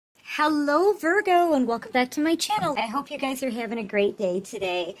Hello Virgo, and welcome back to my channel. I hope you guys are having a great day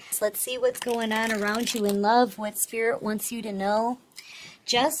today. So let's see what's going on around you in love, what Spirit wants you to know.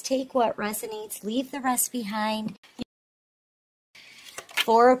 Just take what resonates, leave the rest behind.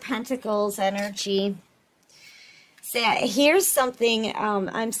 Four of Pentacles energy. So here's something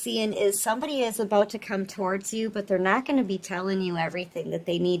I'm seeing is somebody is about to come towards you, but they're not going to be telling you everything that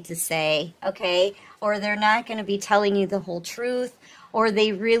they need to say, okay? Or they're not going to be telling you the whole truth, or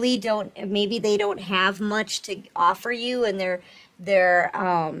they really don't, maybe they don't have much to offer you, and they're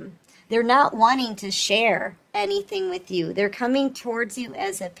not wanting to share anything with you. They're coming towards you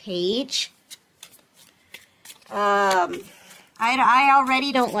as a page. I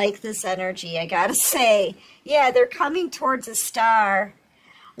already don't like this energy, I gotta say. Yeah, they're coming towards a star,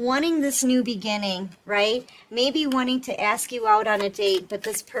 wanting this new beginning, right? Maybe wanting to ask you out on a date, but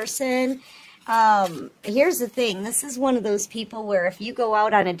this person, here's the thing. This is one of those people where if you go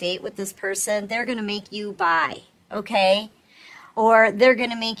out on a date with this person, they're going to make you buy, okay? Or they're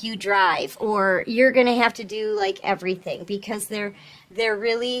going to make you drive, or you're going to have to do like everything because they're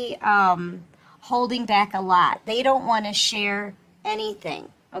really holding back a lot. They don't want to share anything,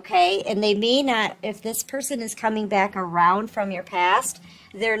 okay? And they may not, if this person is coming back around from your past,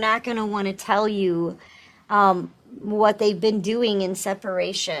 they're not going to want to tell you what they've been doing in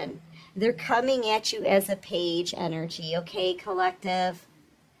separation. They're coming at you as a page energy, okay, collective?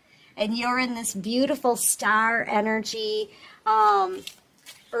 And you're in this beautiful star energy,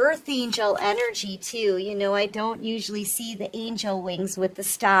 earth angel energy too. You know, I don't usually see the angel wings with the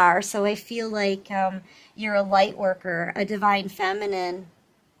star, so I feel like you're a light worker, a divine feminine.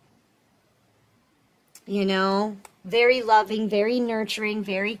 You know, very loving, very nurturing,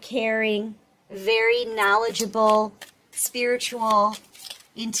 very caring, very knowledgeable, spiritual,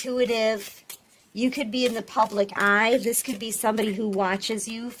 intuitive. You could be in the public eye. This could be somebody who watches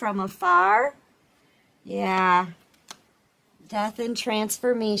you from afar. Yeah. Death and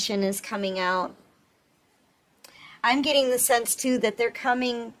transformation is coming out. I'm getting the sense too that they're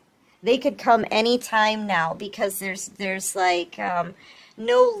coming, they could come anytime now because there's like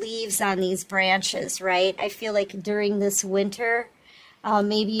no leaves on these branches, right? I feel like during this winter,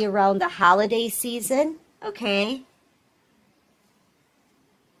 maybe around the holiday season, okay?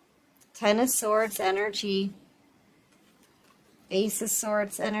 Ten of Swords energy. Ace of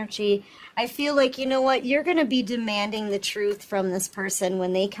Swords energy. I feel like, you know what, you're going to be demanding the truth from this person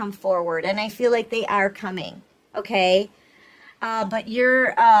when they come forward. And I feel like they are coming, okay? But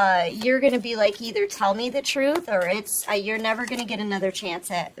you're going to be like, either tell me the truth or it's you're never going to get another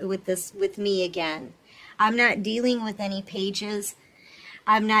chance with me again. I'm not dealing with any pages.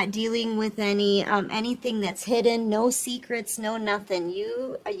 I'm not dealing with any anything that's hidden, no secrets, no nothing.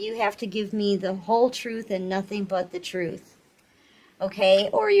 You have to give me the whole truth and nothing but the truth. Okay?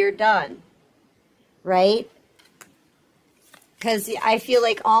 Or you're done. Right? Because I feel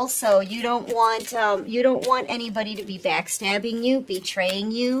like also you don't want anybody to be backstabbing you,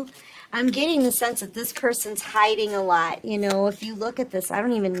 betraying you. I'm getting the sense that this person's hiding a lot. You know, if you look at this, I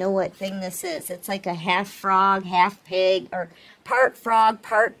don't even know what thing this is. It's like a half frog, half pig, or part frog,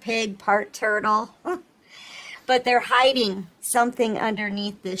 part pig, part turtle. But they're hiding something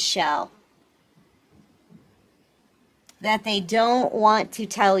underneath this shell that they don't want to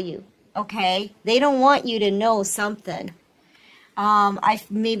tell you, okay? They don't want you to know something.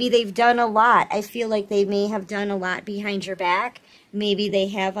 Maybe they've done a lot. I feel like they may have done a lot behind your back. Maybe they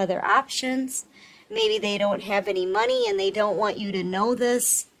have other options. Maybe they don't have any money and they don't want you to know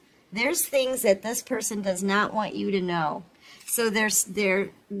this. There's things that this person does not want you to know. So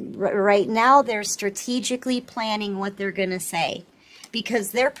right now they're strategically planning what they're going to say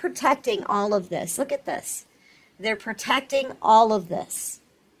because they're protecting all of this. Look at this. They're protecting all of this.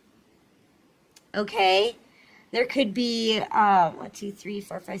 Okay? There could be 1, 2, 3,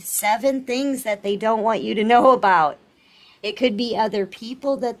 4, 5, 7 things that they don't want you to know about. It could be other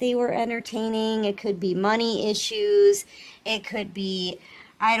people that they were entertaining. It could be money issues. It could be,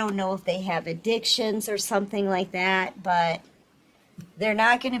 I don't know if they have addictions or something like that, but they're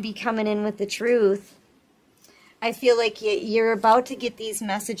not going to be coming in with the truth. I feel like you're about to get these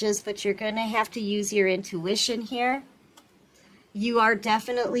messages, but you're going to have to use your intuition here. You are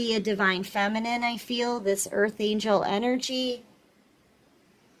definitely a divine feminine, I feel, this earth angel energy.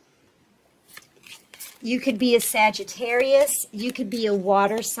 You could be a Sagittarius. You could be a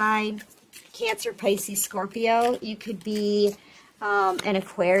water sign, Cancer, Pisces, Scorpio. You could be an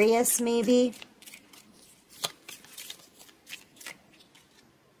Aquarius, maybe.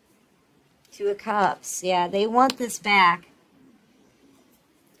 Two of Cups. Yeah, they want this back.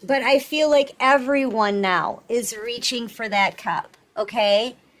 But I feel like everyone now is reaching for that cup,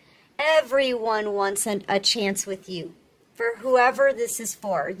 okay? Everyone wants a chance with you. For whoever this is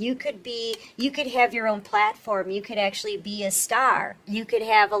for. You could have your own platform. You could actually be a star. You could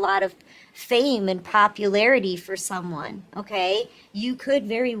have a lot of fame and popularity for someone, okay? You could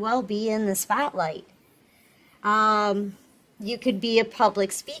very well be in the spotlight. You could be a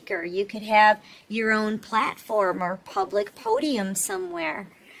public speaker. You could have your own platform or public podium somewhere,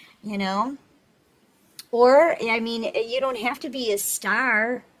 you know? Or, I mean, you don't have to be a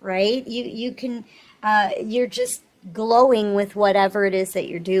star, right? You can, you're just glowing with whatever it is that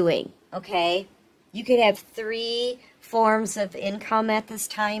you're doing, okay? You could have 3 forms of income at this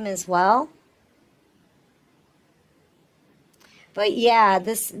time as well. But yeah,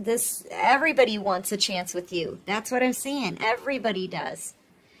 this everybody wants a chance with you. That's what I'm saying. Everybody does.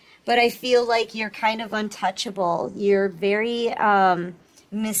 But I feel like you're kind of untouchable. You're very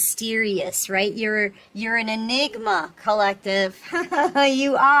mysterious, right? You're an enigma, collective.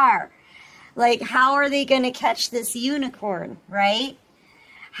 You are. Like, how are they going to catch this unicorn, right?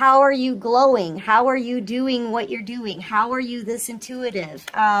 How are you glowing? How are you doing what you're doing? How are you this intuitive?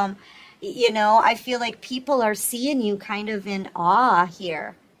 You know, I feel like people are seeing you kind of in awe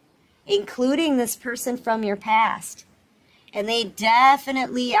here, including this person from your past. And they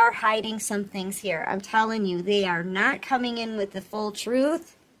definitely are hiding some things here. I'm telling you, they are not coming in with the full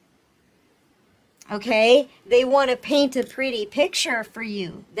truth. Okay? They want to paint a pretty picture for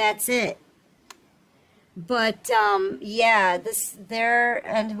you. That's it. But, yeah,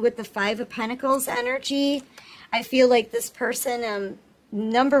 and with the 5 of Pentacles energy, I feel like this person,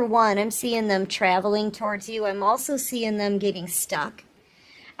 number one, I'm seeing them traveling towards you. I'm also seeing them getting stuck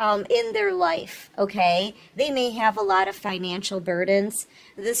in their life, okay? They may have a lot of financial burdens.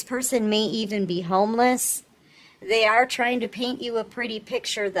 This person may even be homeless. They are trying to paint you a pretty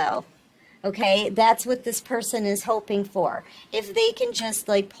picture, though. Okay, that's what this person is hoping for. If they can just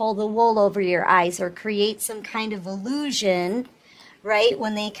like pull the wool over your eyes or create some kind of illusion, right,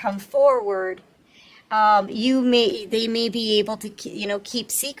 when they come forward, they may be able to, you know,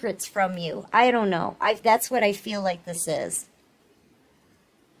 keep secrets from you. I don't know. That's what I feel like this is.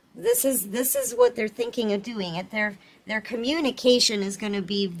 This is what they're thinking of doing. Their communication is going to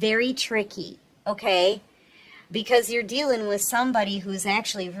be very tricky, okay? Because you're dealing with somebody who's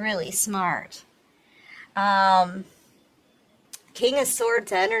actually really smart. King of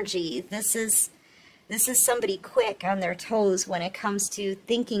Swords energy. This is somebody quick on their toes when it comes to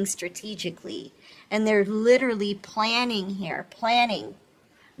thinking strategically. And they're literally planning here. Planning.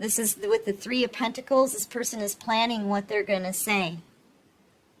 This is with the 3 of Pentacles. This person is planning what they're going to say.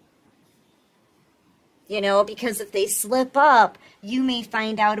 You know, because if they slip up, you may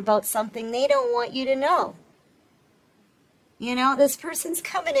find out about something they don't want you to know. You know, this person's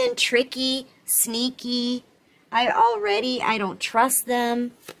coming in tricky, sneaky. I don't trust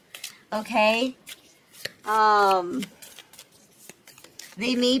them. Okay?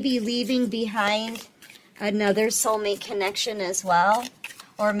 They may be leaving behind another soulmate connection as well.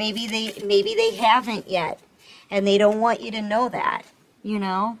 Or maybe they haven't yet. And they don't want you to know that, you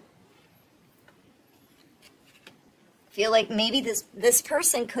know? Feel like maybe this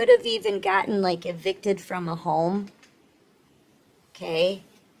person could have even gotten like evicted from a home. Okay,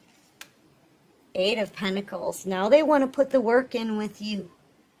 8 of Pentacles. Now they want to put the work in with you.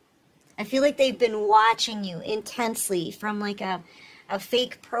 I feel like they've been watching you intensely from like a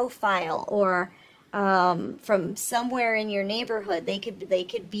fake profile or from somewhere in your neighborhood. They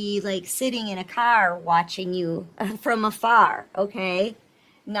could be like sitting in a car watching you from afar. Okay,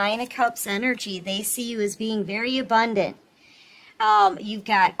 9 of Cups energy. They see you as being very abundant. You've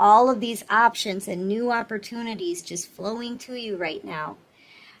got all of these options and new opportunities just flowing to you right now.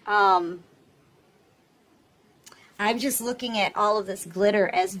 I'm just looking at all of this glitter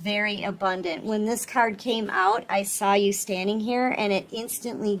as very abundant. When this card came out, I saw you standing here, and it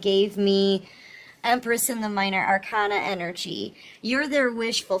instantly gave me Empress in the Minor Arcana energy. You're their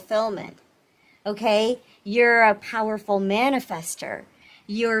wish fulfillment, okay? You're a powerful manifester.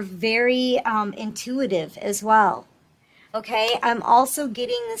 You're very intuitive as well. Okay, I'm also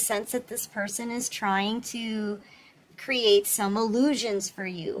getting the sense that this person is trying to create some illusions for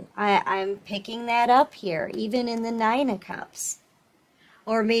you. I'm picking that up here, even in the 9 of Cups.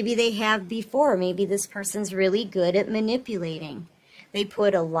 Or maybe they have before. Maybe this person's really good at manipulating. They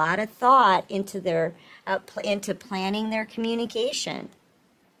put a lot of thought into into planning their communication.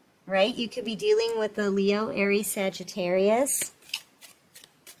 Right? You could be dealing with the Leo, Aries, Sagittarius.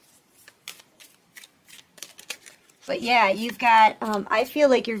 But yeah, you've got, I feel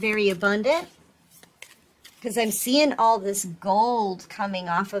like you're very abundant because I'm seeing all this gold coming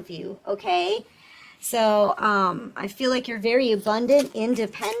off of you, okay? So I feel like you're very abundant,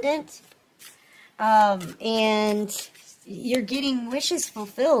 independent, and you're getting wishes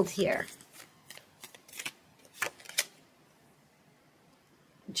fulfilled here.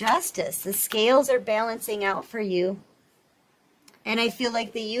 Justice. The scales are balancing out for you. And I feel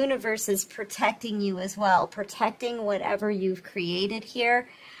like the universe is protecting you as well, protecting whatever you've created here.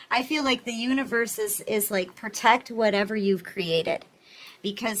 I feel like the universe is like, protect whatever you've created.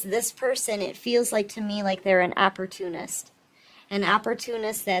 Because this person, it feels like to me like they're an opportunist. An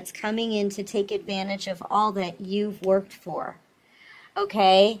opportunist that's coming in to take advantage of all that you've worked for.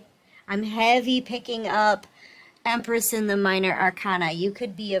 Okay? I'm heavy picking up Empress in the minor arcana. You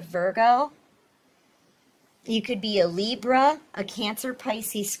could be a Virgo. You could be a Libra, a Cancer,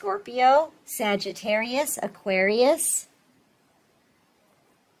 Pisces, Scorpio, Sagittarius, Aquarius.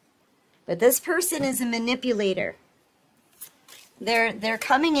 But this person is a manipulator. They're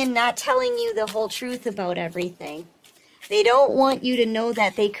coming in not telling you the whole truth about everything. They don't want you to know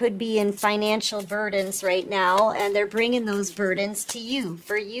that they could be in financial burdens right now, and they're bringing those burdens to you,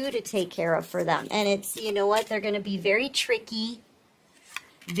 for you to take care of for them. And it's, you know what, they're going to be very tricky,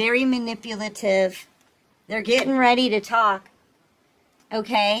 very manipulative. They're getting ready to talk,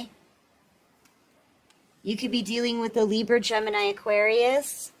 okay? You could be dealing with the Libra, Gemini,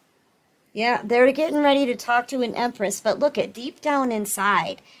 Aquarius. Yeah, they're getting ready to talk to an Empress. But look at deep down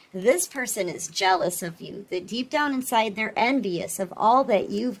inside, this person is jealous of you. Deep down inside, they're envious of all that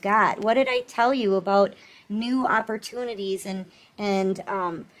you've got. What did I tell you about new opportunities and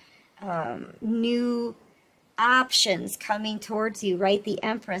new options coming towards you, right? The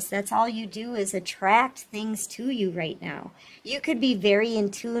Empress, that's all you do is attract things to you right now. You could be very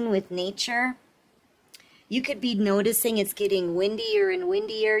in tune with nature. You could be noticing it's getting windier and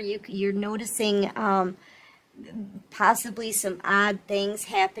windier. You're noticing possibly some odd things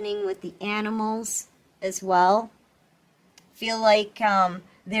happening with the animals as well. Feel like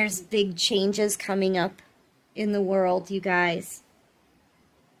there's big changes coming up in the world, you guys.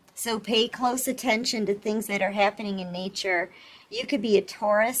 So pay close attention to things that are happening in nature. You could be a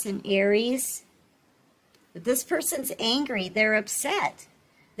Taurus and Aries. But this person's angry. They're upset.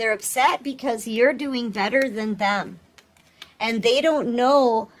 They're upset because you're doing better than them. And they don't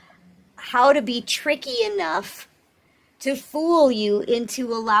know how to be tricky enough to fool you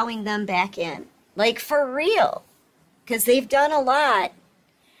into allowing them back in. Like, for real. Because they've done a lot.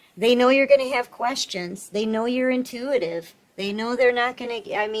 They know you're going to have questions. They know you're intuitive. They know they're not going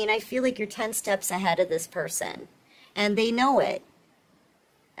to, I mean, I feel like you're 10 steps ahead of this person. And they know it.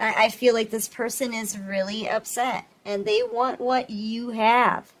 I feel like this person is really upset. And they want what you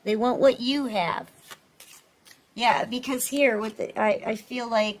have. They want what you have. Yeah, because here, with the, I feel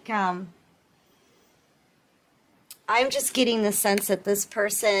like I'm just getting the sense that this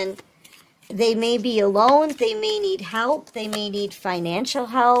person, they may be alone. They may need help. They may need financial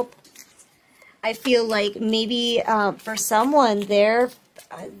help. I feel like maybe for someone,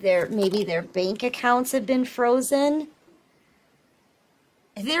 maybe their bank accounts have been frozen.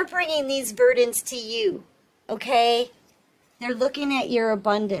 They're bringing these burdens to you, okay? They're looking at your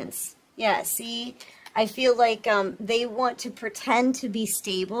abundance. Yeah, see, I feel like they want to pretend to be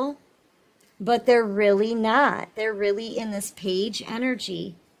stable, but they're really not. They're really in this page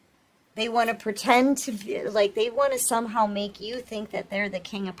energy. They want to pretend to be, like, they want to somehow make you think that they're the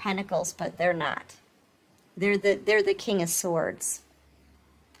King of Pentacles, but they're not. They're the King of Swords,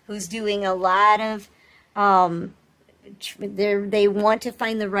 who's doing a lot of, they want to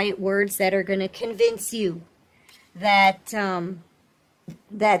find the right words that are going to convince you that,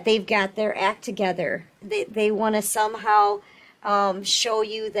 that they've got their act together. They want to somehow show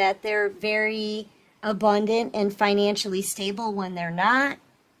you that they're very abundant and financially stable when they're not.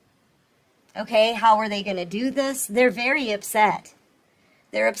 Okay, how are they going to do this? They're very upset.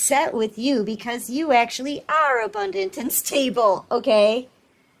 They're upset with you because you actually are abundant and stable, okay?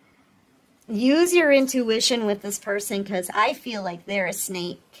 Use your intuition with this person, because I feel like they're a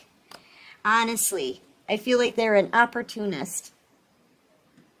snake. Honestly, I feel like they're an opportunist.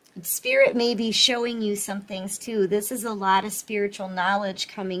 Spirit may be showing you some things too. This is a lot of spiritual knowledge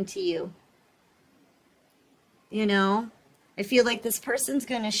coming to you. You know? I feel like this person's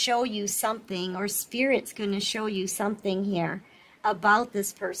going to show you something, or Spirit's going to show you something here about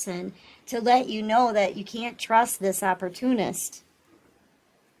this person to let you know that you can't trust this opportunist.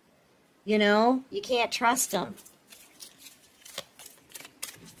 You know? You can't trust them.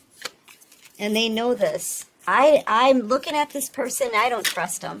 And they know this. I'm looking at this person, I don't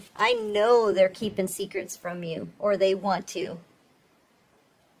trust them. I know they're keeping secrets from you, or they want to.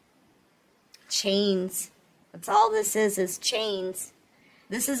 Chains. That's all this is chains.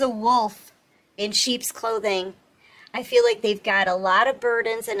 This is a wolf in sheep's clothing. I feel like they've got a lot of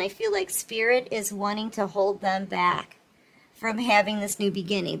burdens, and I feel like Spirit is wanting to hold them back from having this new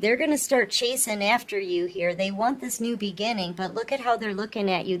beginning. They're going to start chasing after you here. They want this new beginning, but look at how they're looking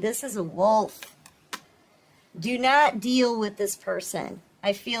at you. This is a wolf. Do not deal with this person.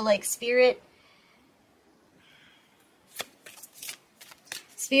 I feel like Spirit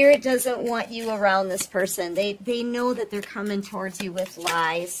doesn't want you around this person. They know that they're coming towards you with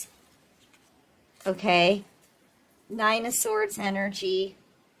lies. Okay? Nine of Swords energy.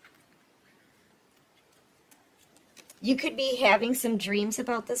 You could be having some dreams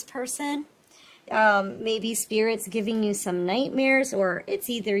about this person. Maybe Spirit's giving you some nightmares, or it's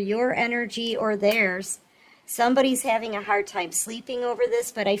either your energy or theirs. Somebody's having a hard time sleeping over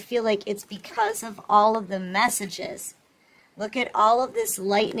this, but I feel like it's because of all of the messages. Look at all of this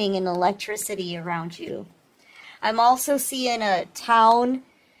lightning and electricity around you. I'm also seeing a town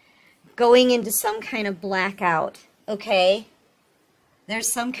going into some kind of blackout, okay?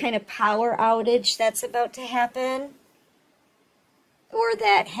 There's some kind of power outage that's about to happen, or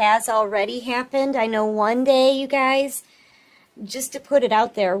that has already happened. I know one day, you guys, just to put it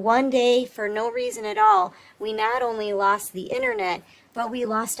out there, one day, for no reason at all, we not only lost the internet, but we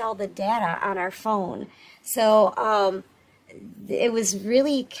lost all the data on our phone. So, it was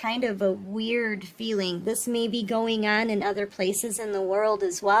really kind of a weird feeling. This may be going on in other places in the world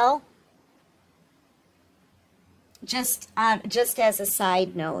as well. Just as a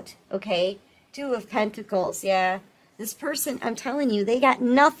side note, okay? Two of Pentacles, yeah. This person, I'm telling you, they got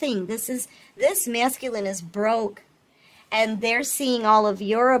nothing. This masculine is broke. And they're seeing all of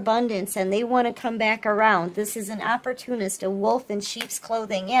your abundance, and they want to come back around. This is an opportunist, a wolf in sheep's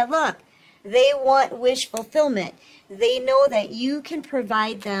clothing. Yeah, look, they want wish fulfillment. They know that you can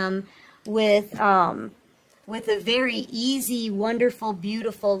provide them with a very easy, wonderful,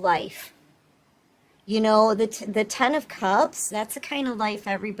 beautiful life. You know, the Ten of Cups, that's the kind of life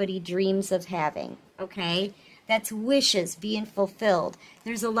everybody dreams of having, okay? That's wishes being fulfilled.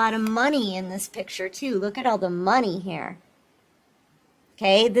 There's a lot of money in this picture, too. Look at all the money here.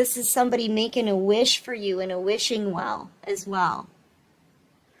 Okay, this is somebody making a wish for you and a wishing well as well.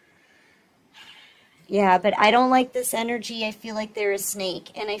 Yeah, but I don't like this energy. I feel like they're a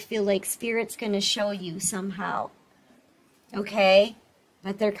snake, and I feel like Spirit's going to show you somehow. Okay?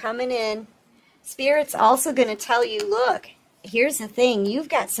 But they're coming in. Spirit's also going to tell you, look, here's the thing. You've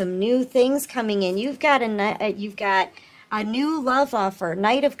got some new things coming in. You've got a new love offer,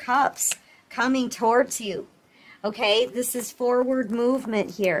 Knight of Cups, coming towards you. Okay? This is forward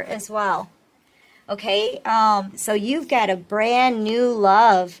movement here as well. Okay? So you've got a brand new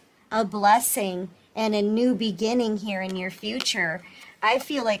love, a blessing, and a new beginning here in your future. I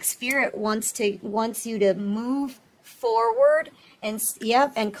feel like Spirit wants you to move forward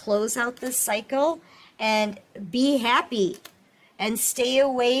and close out this cycle and be happy and stay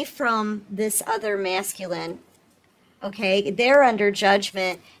away from this other masculine. Okay, they're under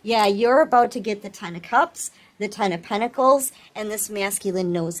judgment. Yeah, you're about to get the Ten of Cups, the Ten of Pentacles, and this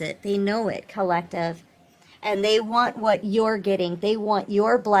masculine knows it. They know it, collective. And they want what you're getting. They want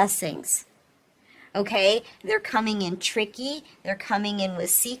your blessings. Okay, they're coming in tricky. They're coming in with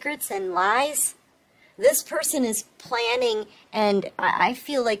secrets and lies. This person is planning, and I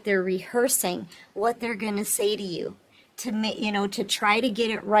feel like they're rehearsing what they're going to say to you to try to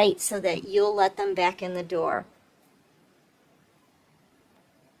get it right so that you'll let them back in the door.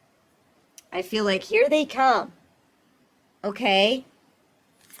 I feel like here they come. Okay?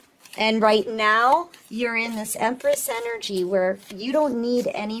 And right now, you're in this Empress energy where you don't need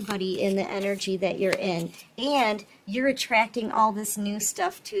anybody in the energy that you're in. And you're attracting all this new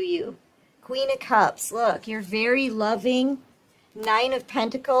stuff to you. Queen of Cups, look, you're very loving. Nine of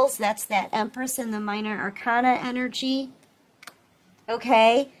Pentacles, that's that Empress in the Minor Arcana energy.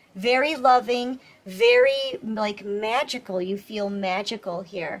 Okay? Very loving, very, like, magical. You feel magical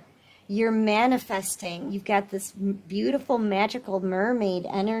here. You're manifesting. You've got this beautiful, magical mermaid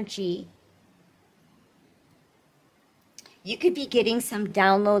energy. You could be getting some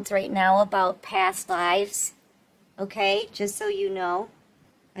downloads right now about past lives. Okay? Just so you know.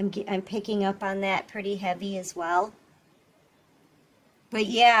 I'm picking up on that pretty heavy as well. But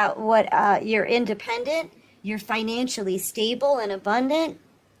yeah, you're independent. You're financially stable and abundant.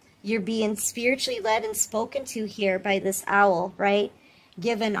 You're being spiritually led and spoken to here by this owl, right?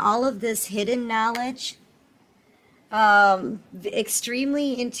 Given all of this hidden knowledge,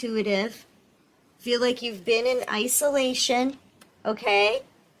 extremely intuitive, feel like you've been in isolation, okay?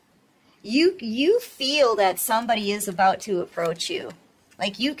 You feel that somebody is about to approach you.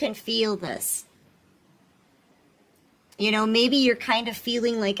 Like, you can feel this. You know, maybe you're kind of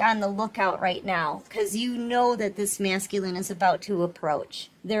feeling like on the lookout right now because you know that this masculine is about to approach.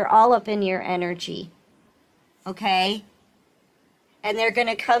 They're all up in your energy, okay? And they're going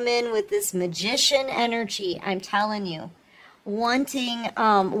to come in with this magician energy, I'm telling you, wanting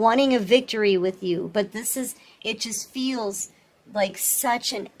a victory with you. But this is, it just feels like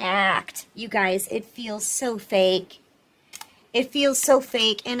such an act. You guys, it feels so fake. It feels so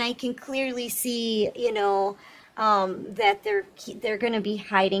fake, and I can clearly see, you know, that they're going to be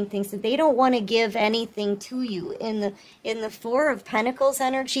hiding things, that they don't want to give anything to you. In the Four of Pentacles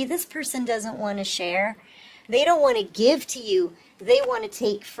energy, this person doesn't want to share. They don't want to give to you. They want to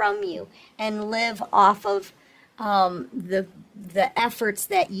take from you and live off of the efforts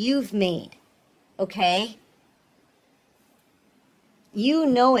that you've made. Okay? You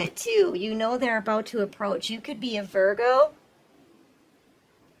know it too. You know they're about to approach. You could be a Virgo.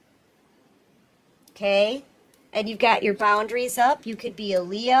 Okay? And you've got your boundaries up. You could be a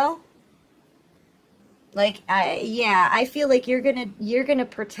Leo. Like, yeah, I feel like you're gonna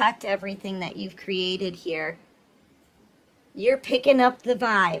protect everything that you've created here. You're picking up the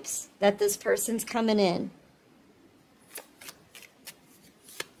vibes that this person's coming in.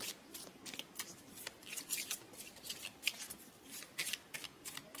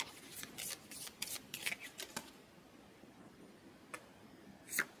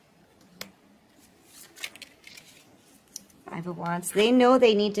 Five of Wands. They know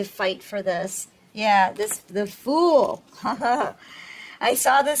they need to fight for this. Yeah, the Fool. I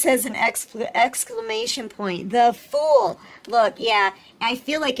saw this as an exclamation point. The Fool. Look, yeah, I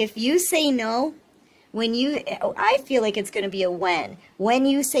feel like if you say no, I feel like it's going to be a when. When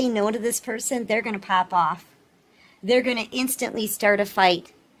you say no to this person, they're going to pop off. They're going to instantly start a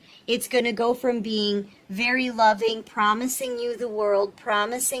fight. It's going to go from being very loving, promising you the world,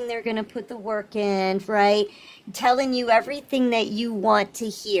 promising they're going to put the work in, right? Telling you everything that you want to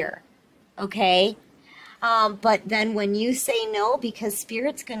hear, okay? But then when you say no, because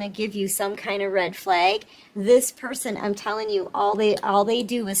Spirit's going to give you some kind of red flag, this person, I'm telling you, all they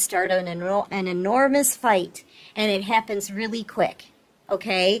do is start an enormous fight, and it happens really quick,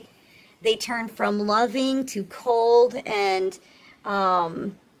 okay? They turn from loving to cold and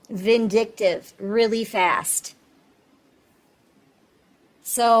vindictive really fast.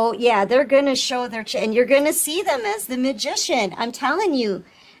 So, yeah, they're going to show their... and you're going to see them as the magician. I'm telling you,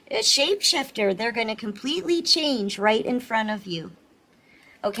 a shapeshifter. They're going to completely change right in front of you.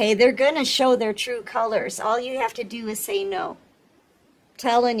 Okay, they're going to show their true colors. All you have to do is say no.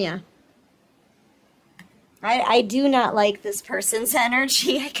 Telling you. I do not like this person's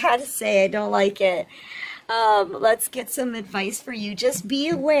energy. I gotta say, I don't like it. Let's get some advice for you. Just be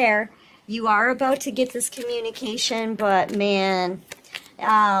aware. You are about to get this communication, but man...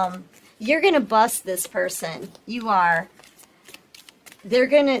 you're gonna bust this person. You are. They're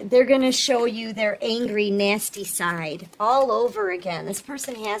gonna show you their angry, nasty side all over again. This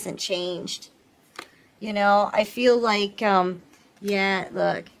person hasn't changed. You know, I feel like, yeah,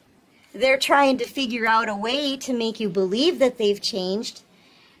 look, they're trying to figure out a way to make you believe that they've changed.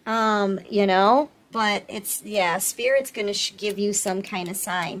 You know, but it's, yeah, Spirit's gonna give you some kind of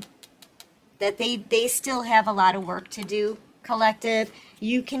sign that they still have a lot of work to do. Collective,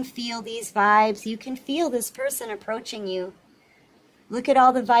 you can feel these vibes. You can feel this person approaching you. Look at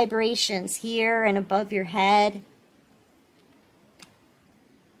all the vibrations here and above your head.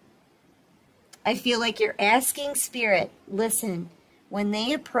 I feel like you're asking Spirit, listen, when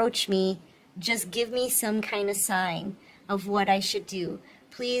they approach me, just give me some kind of sign of what I should do.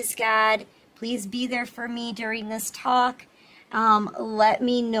 Please, God, please be there for me during this talk. Let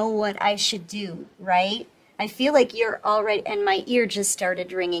me know what I should do, right? I feel like you're already, and my ear just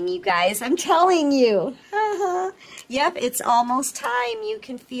started ringing, you guys. I'm telling you. Yep, it's almost time. You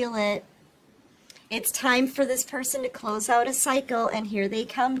can feel it. It's time for this person to close out a cycle, and here they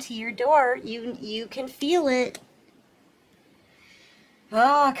come to your door. You can feel it.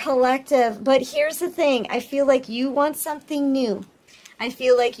 Oh, collective. But here's the thing. I feel like you want something new. I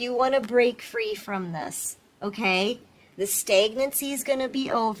feel like you want to break free from this, okay? The stagnancy is going to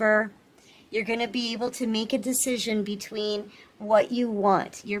be over. You're going to be able to make a decision between what you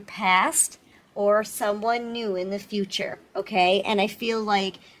want, your past or someone new in the future, okay? And I feel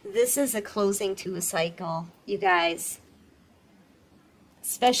like this is a closing to a cycle, you guys.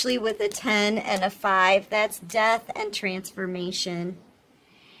 Especially with a 10 and a 5, that's death and transformation.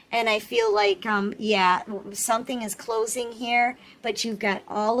 And I feel like, yeah, something is closing here, but you've got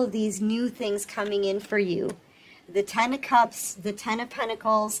all of these new things coming in for you. The 10 of Cups, the 10 of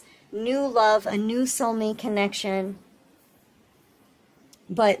Pentacles, new love, a new soulmate connection.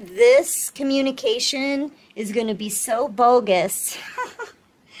 But this communication is going to be so bogus.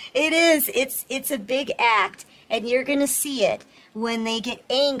 It is. It's a big act, and you're going to see it when they get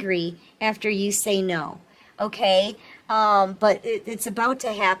angry after you say no. Okay? But it's about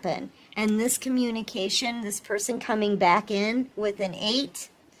to happen. And this communication, this person coming back in with an 8,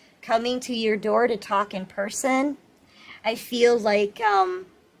 coming to your door to talk in person, I feel like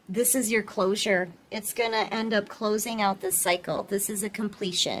this is your closure. It's going to end up closing out this cycle. This is a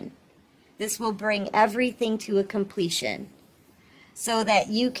completion. This will bring everything to a completion so that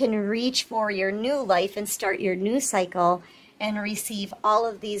you can reach for your new life and start your new cycle and receive all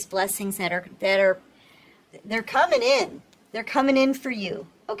of these blessings that are they're coming in. They're coming in for you,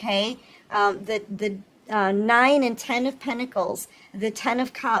 okay? The 9 and 10 of Pentacles, the 10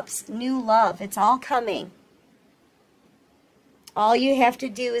 of Cups, new love, it's all coming. All you have to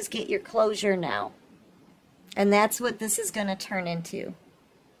do is get your closure now. And that's what this is going to turn into,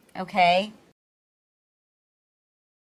 okay?